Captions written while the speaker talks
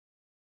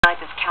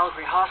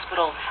Calgary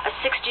Hospital, a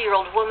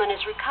 60-year-old woman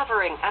is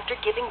recovering after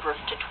giving birth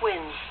to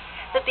twins.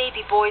 The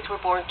baby boys were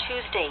born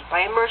Tuesday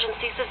by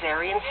emergency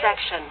caesarean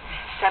section,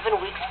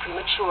 7 weeks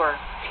premature.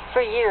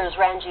 For years,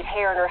 Ranjit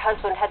Hayer and her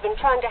husband had been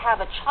trying to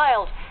have a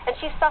child, and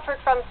she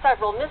suffered from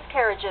several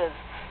miscarriages.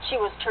 She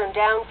was turned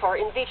down for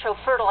in vitro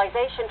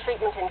fertilization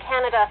treatment in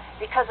Canada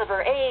because of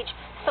her age,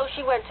 so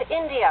she went to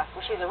India,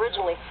 where she's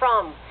originally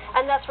from,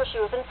 and that's where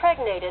she was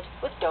impregnated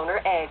with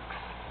donor eggs.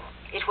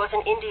 It was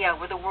in India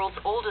where the world's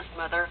oldest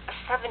mother, a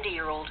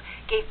 70-year-old,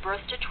 gave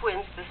birth to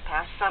twins this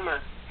past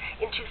summer.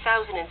 In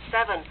 2007,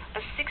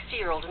 a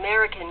 60-year-old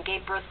American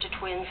gave birth to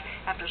twins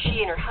after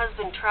she and her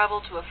husband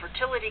traveled to a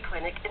fertility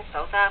clinic in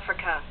South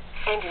Africa.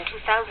 And in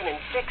 2006,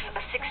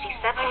 a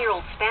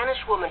 67-year-old Spanish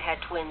woman had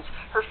twins,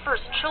 her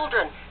first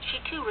children. She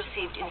too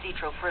received in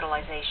vitro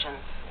fertilization.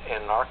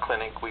 In our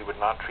clinic, we would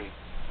not treat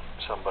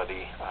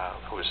somebody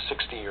who is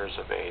 60 years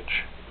of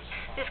age.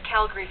 This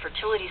Calgary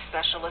fertility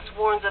specialist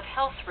warns of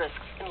health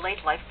risks in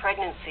late-life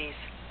pregnancies.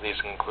 These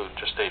include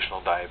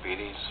gestational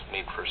diabetes,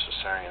 need for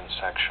cesarean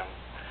section,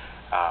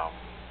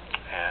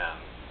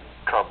 and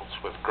troubles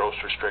with growth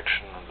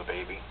restriction of the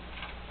baby.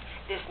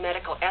 This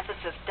medical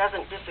ethicist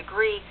doesn't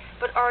disagree,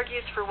 but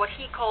argues for what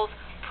he calls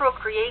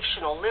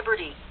procreational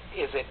liberty.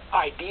 Is it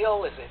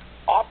ideal? Is it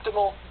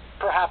optimal?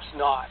 Perhaps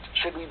not.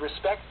 Should we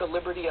respect the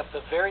liberty of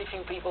the very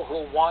few people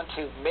who want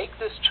to make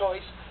this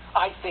choice?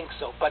 I think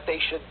so, but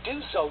they should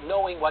do so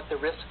knowing what the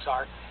risks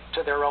are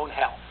to their own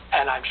health,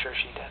 and I'm sure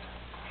she did.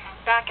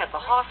 Back at the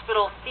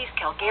hospital, these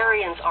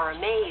Calgarians are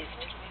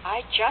amazed.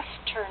 I just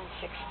turned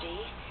 60,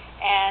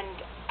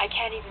 and I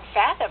can't even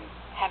fathom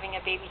having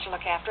a baby to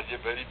look after. It's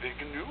a very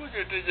big news.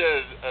 It is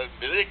a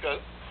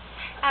miracle.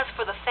 As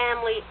for the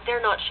family,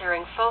 they're not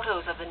sharing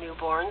photos of the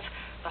newborns.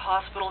 The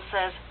hospital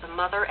says the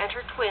mother and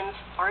her twins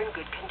are in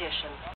good condition.